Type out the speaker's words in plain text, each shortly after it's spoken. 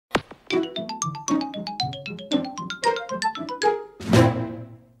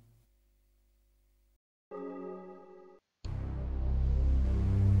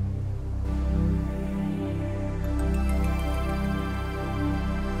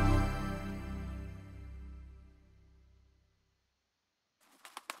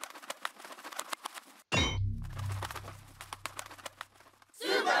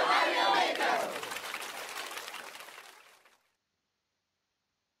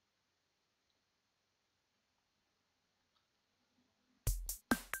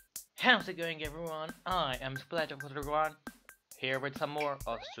How's it going, everyone? I am Splatterputterone, here with some more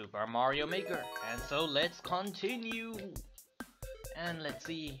of Super Mario Maker. And so let's continue! And let's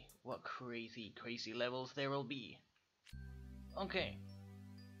see what crazy levels there will be. Okay.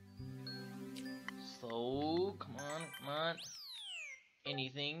 So, come on.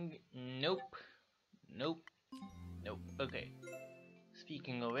 Anything? Nope. Okay.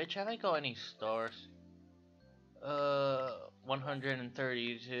 Speaking of which, have I got any stars?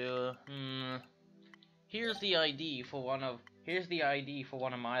 132. Here's the ID for one of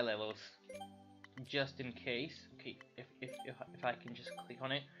my levels, just in case. Okay, if I can just click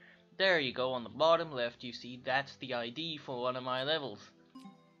on it, there you go. On the bottom left, you see that's the ID for one of my levels.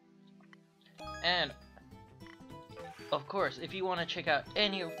 And of course, if you want to check out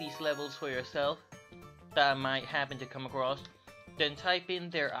any of these levels for yourself that I might happen to come across, then type in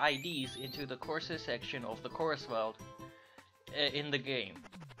their IDs into the courses section of the course world in the game.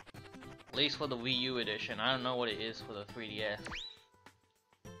 At least for the Wii U edition. I don't know what it is for the 3DS.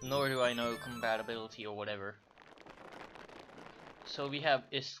 Nor do I know compatibility or whatever. So we have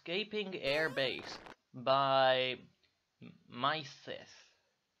Escaping Air Base by Mysis.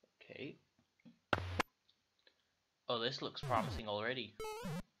 Okay. Oh, this looks promising already.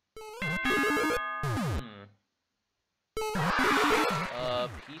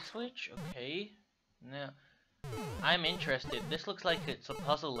 P-switch? Okay. Now, I'm interested. This looks like it's a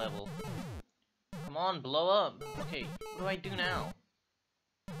puzzle level. Come on, blow up. Okay, what do I do now?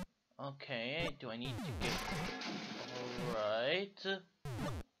 Okay, do I need to get... Alright.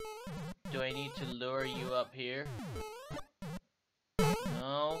 Do I need to lure you up here?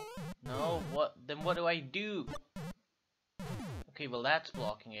 No. What? Then what do I do? Okay, well that's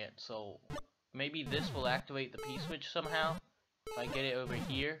blocking it, so... Maybe this will activate the P-switch somehow? If I get it over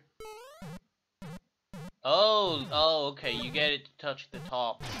here. Oh, okay, you get it to touch the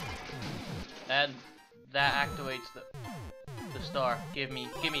top. And that activates the star. Gimme.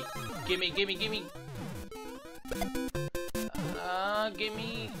 Gimme.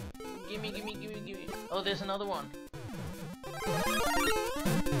 Oh, there's another one.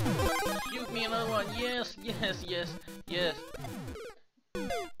 Shoot me another one. Yes.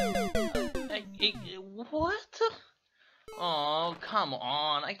 What? Oh, come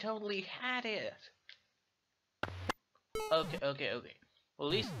on. I totally had it. Okay. Well,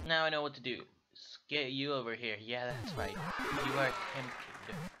 at least now I know what to do. Let's get you over here. Yeah, that's right.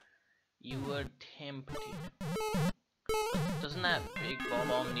 You were tempted. Doesn't that big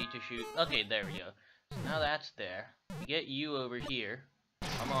bomb need to shoot? Okay, there we go. So now that's there. We get you over here.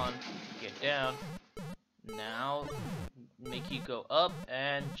 Come on, get down. Now, make you go up,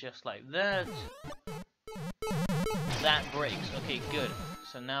 and just like that. That breaks. Okay, good.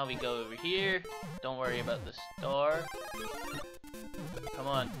 So now we go over here. Don't worry about the star. Come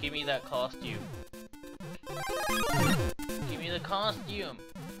on, give me that costume. Give me the costume.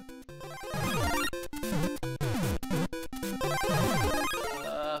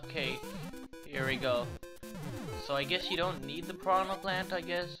 Okay, here we go. So I guess you don't need the piranha plant, I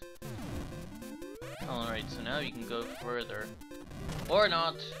guess. Alright, so now you can go further. Or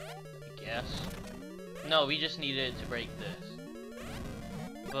not, I guess. No, we just needed it to break this.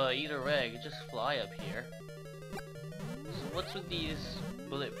 But either way, I could just fly up here. So what's with these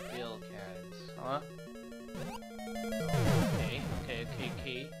bullet bill cannons, huh? Okay. So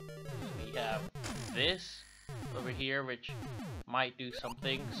we have this over here, which might do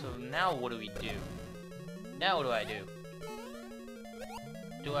something. So now what do we do? Now what do I do?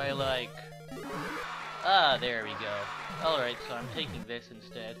 Do I like... Ah, there we go. Alright, so I'm taking this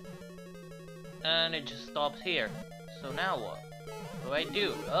instead. And it just stops here. So now what? What do I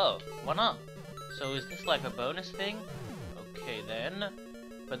do? Oh, one up. So is this like a bonus thing? Okay then.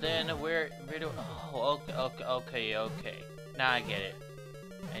 But then where do... Oh, okay. Now I get it.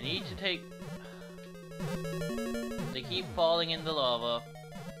 I need to take... They keep falling in the lava.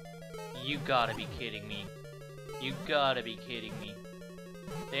 You gotta be kidding me. You gotta be kidding me.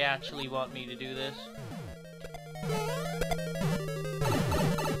 They actually want me to do this?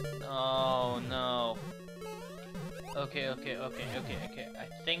 Oh no. Okay. I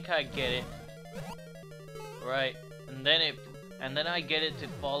think I get it. Right. And then I get it to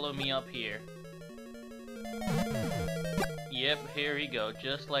follow me up here. Yep, here we go.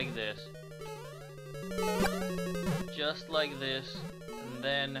 Just like this. Just like this. And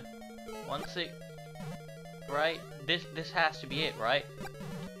then once it... Right? This has to be it, right?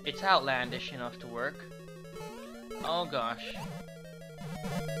 It's outlandish enough to work. Oh gosh.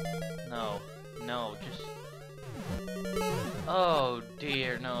 No, just... Oh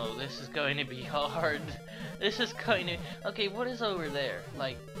dear, no, this is going to be hard. This is going to... Okay, what is over there?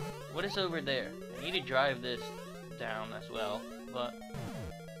 Like, What is over there? I need to drive this down as well, but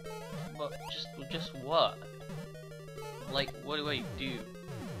just what? Like, what do I do?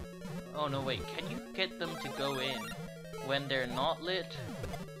 Oh no, wait, can you get them to go in when they're not lit?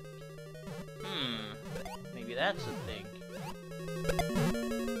 Maybe that's a thing.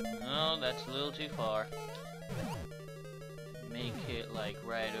 No, that's a little too far. Make it like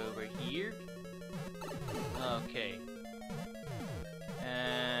right over here. Okay.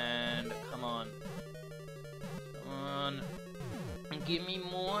 And come on. Come on. Give me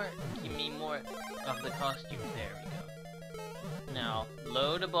more of the costume. There we go. Now,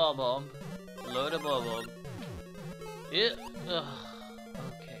 load a ball bulb. Load a ball bulb. Okay,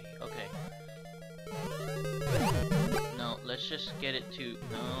 okay. No, let's just get it to,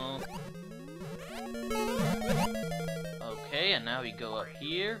 no. Okay, and now we go up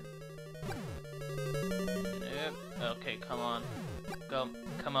here. Nope. Okay, come on.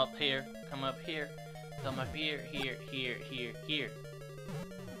 Come up here. Come up here. Come up here. Here.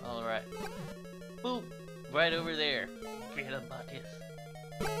 Alright. Boop! Right over there. Forget about this.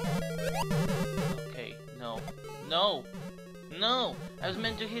 Okay, no. No! No! I was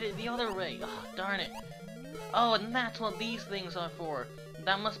meant to hit it the other way. Oh, darn it. Oh, and that's what these things are for.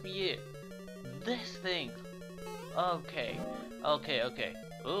 That must be it. This thing. Okay. Okay.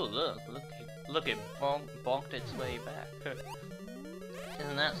 Oh, look, it bonked its way back.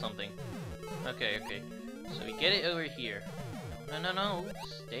 Isn't that something? Okay. So we get it over here. No.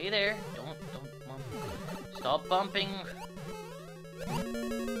 Stay there. Don't bump. Stop bumping.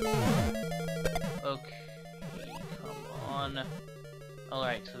 Okay, come on.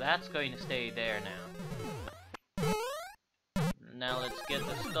 Alright, so that's going to stay there now. Now let's get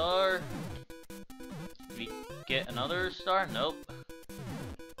the star. We get another star? Nope.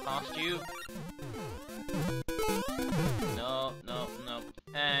 Costume. No.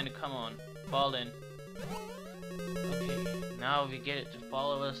 And come on, fall in. Okay, now we get it to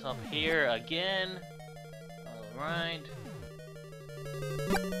follow us up here again. Alright.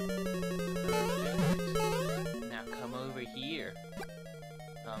 Perfect. Now come over here.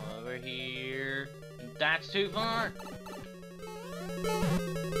 Come over here. That's too far.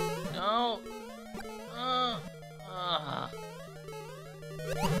 No.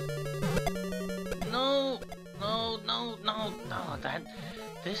 No,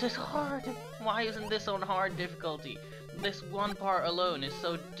 this is hard. Why isn't this on hard difficulty? This one part alone is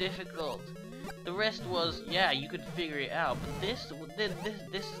so difficult. The rest was, yeah, you could figure it out, but this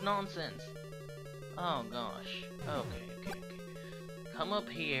is nonsense. Oh gosh. Okay. Come up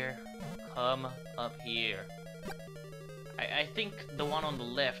here. I think the one on the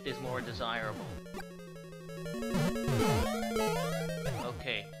left is more desirable.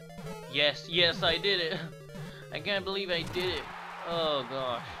 Okay. Yes, I did it. I can't believe I did it. Oh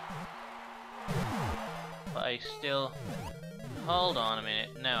gosh. But I still... Hold on a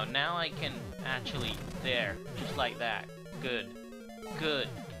minute. No, now I can actually... There. Just like that. Good.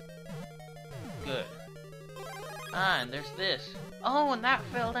 Ah, and there's this. Oh, and that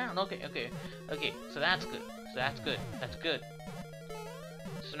fell down. Okay. So that's good.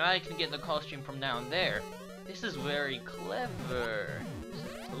 So now I can get the costume from down there. This is very clever.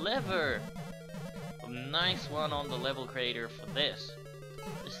 A nice one on the level creator for this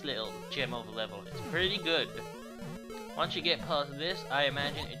little gem of a level. It's pretty good. Once you get past this, I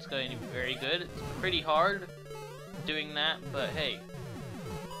imagine it's going to be very good. It's pretty hard doing that, but hey,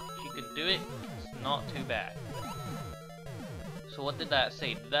 if you can do it, it's not too bad. So what did that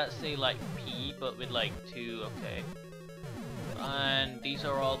say? Did that say like P but with like 2? Okay. And these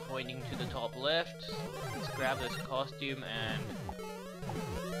are all pointing to the top left. So let's grab this costume and...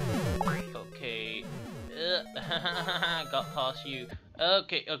 Okay. Got past you.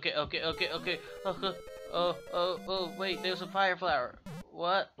 Okay. Oh, wait, there's a fire flower.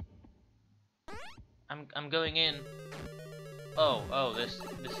 What? I'm going in. Oh, this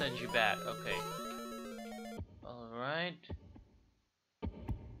sends you back. Okay. Alright.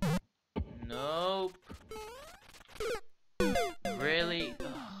 Nope. Really?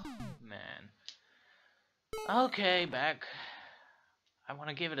 Oh, man. Okay, back. I want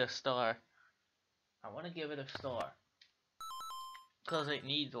to give it a star. Cause it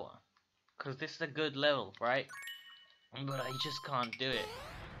needs one. Cause this is a good level, right? But I just can't do it.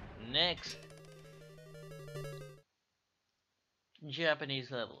 Next.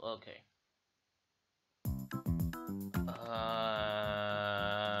 Japanese level, okay.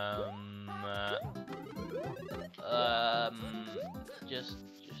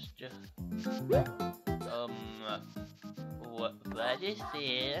 What is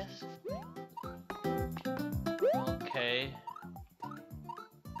this? Okay.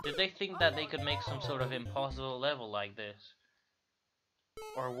 Did they think that they could make some sort of impossible level like this?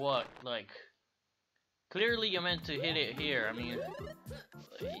 Or what? Like, clearly you're meant to hit it here. I mean,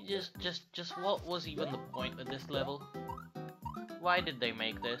 just what was even the point of this level? Why did they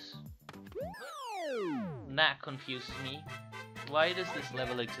make this? That confuses me. Why does this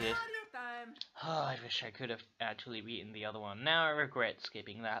level exist? Oh, I wish I could have actually beaten the other one. Now I regret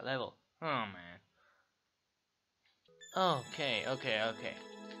skipping that level. Oh man. Okay.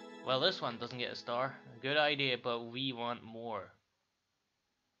 Well, this one doesn't get a star. Good idea, but we want more.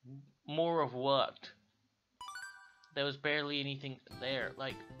 More of what? There was barely anything there.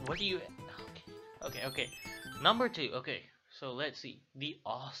 Like, what do you... Okay. Number 2, okay. So let's see. The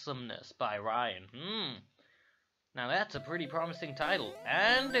Awesomeness by Ryan. Now that's a pretty promising title.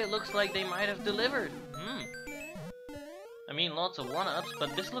 And it looks like they might have delivered. I mean, lots of one-ups,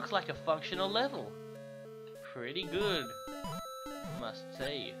 but this looks like a functional level. Pretty good, must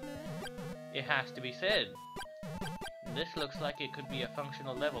say. It has to be said. This looks like it could be a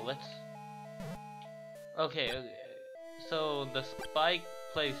functional level. Let's... Okay. So the spike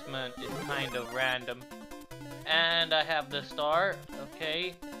placement is kind of random. And I have the star.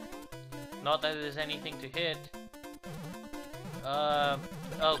 Okay. Not that there's anything to hit.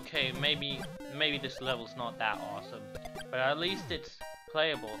 Okay, maybe this level's not that awesome. But at least it's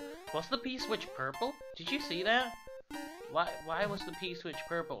playable. Was the P-switch purple? Did you see that? Why was the P-switch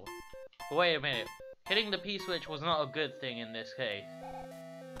purple? Wait a minute. Hitting the P-switch was not a good thing in this case.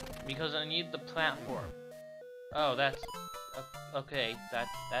 Because I need the platform. Oh, that's... Okay,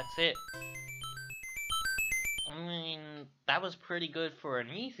 that's it. I mean, that was pretty good for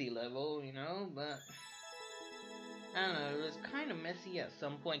an easy level, you know, but... I don't know, it was kind of messy at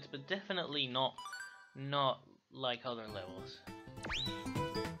some points, but definitely not like other levels.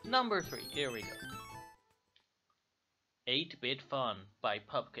 Number 3, here we go. 8-Bit Fun by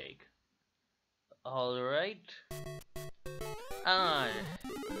Pupcake. Alright.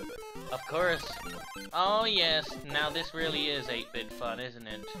 Of course. Oh yes, now this really is 8-Bit Fun, isn't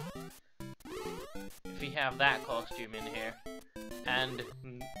it? If we have that costume in here. And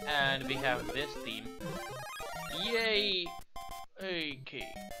we have this theme. Yay!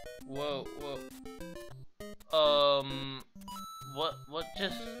 Okay. Whoa. What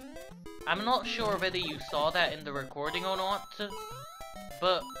just... I'm not sure whether you saw that in the recording or not,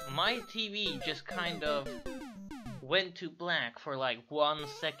 but my TV just kind of went to black for like 1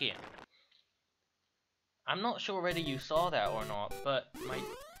 second. I'm not sure whether you saw that or not, but my...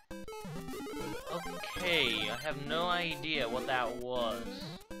 Okay, I have no idea what that was.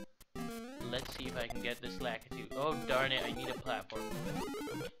 Let's see if I can get this Lakitu. Oh darn it, I need a platform.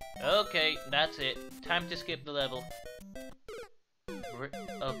 Okay, that's it. Time to skip the level.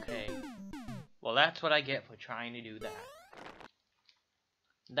 Okay. Well, that's what I get for trying to do that.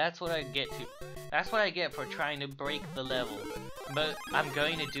 That's what I get for trying to break the level. But I'm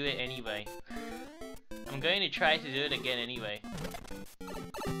going to do it anyway. I'm going to try to do it again anyway.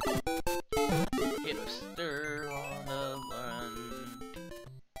 Hipster on the run.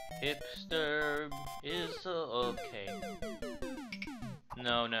 Hipster is so okay.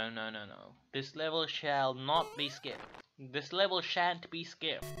 No. This level shall not be skipped. This level shan't be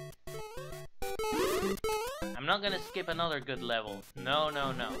skipped. I'm not gonna skip another good level. No.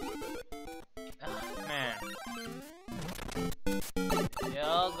 Oh, man.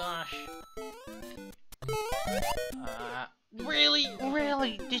 Oh gosh.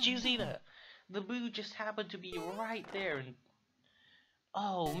 Really? Did you see that? The boo just happened to be right there and...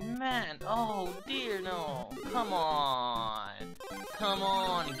 Oh man, oh dear no. Come on,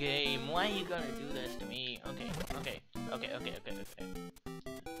 game. Why are you gonna do this to me? Okay.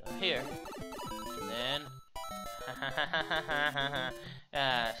 Here. And then...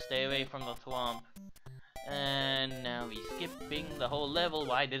 stay away from the thwomp. And now he's skipping the whole level.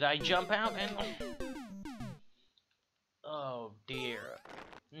 Why did I jump out and... Oh dear.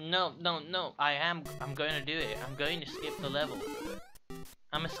 No. I'm going to do it. I'm going to skip the level.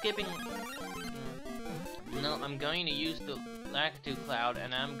 I'm skipping... No, I'm going to use the Lakitu Cloud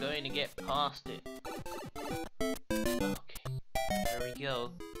and I'm going to get past it. Okay.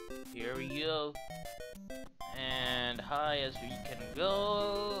 Here we go. And high as we can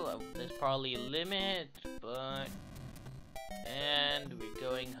go. There's probably a limit, but... And we're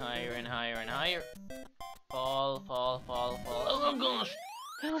going higher and higher. Fall. Oh gosh!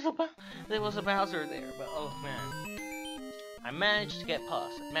 There was a Bowser there, but oh man. I managed to get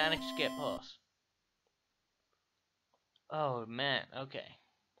past. Oh man, okay.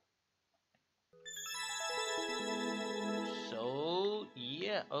 So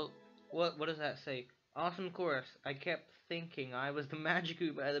yeah. Oh, what does that say? Awesome course. I kept thinking I was the magic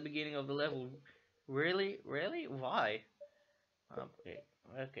group at the beginning of the level. Really? Really? Why? Okay.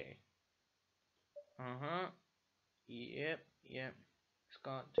 Okay. Uh-huh. Yep. Yep.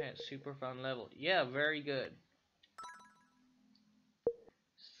 Scott super fun level. Yeah, very good.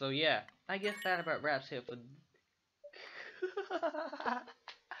 So yeah, I guess that about wraps it for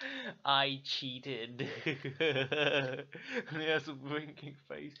I cheated. And he has a blinking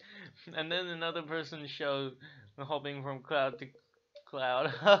face. And then another person showed hopping from cloud to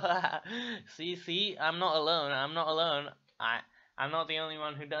cloud. See, I'm not alone. I'm not alone. I'm not the only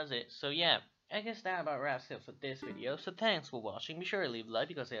one who does it. So yeah, I guess that about wraps it for this video. So thanks for watching. Be sure to leave a like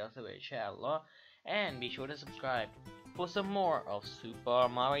because I also will share a lot. And be sure to subscribe for some more of Super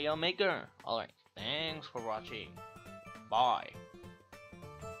Mario Maker. Alright, thanks for watching. Bye.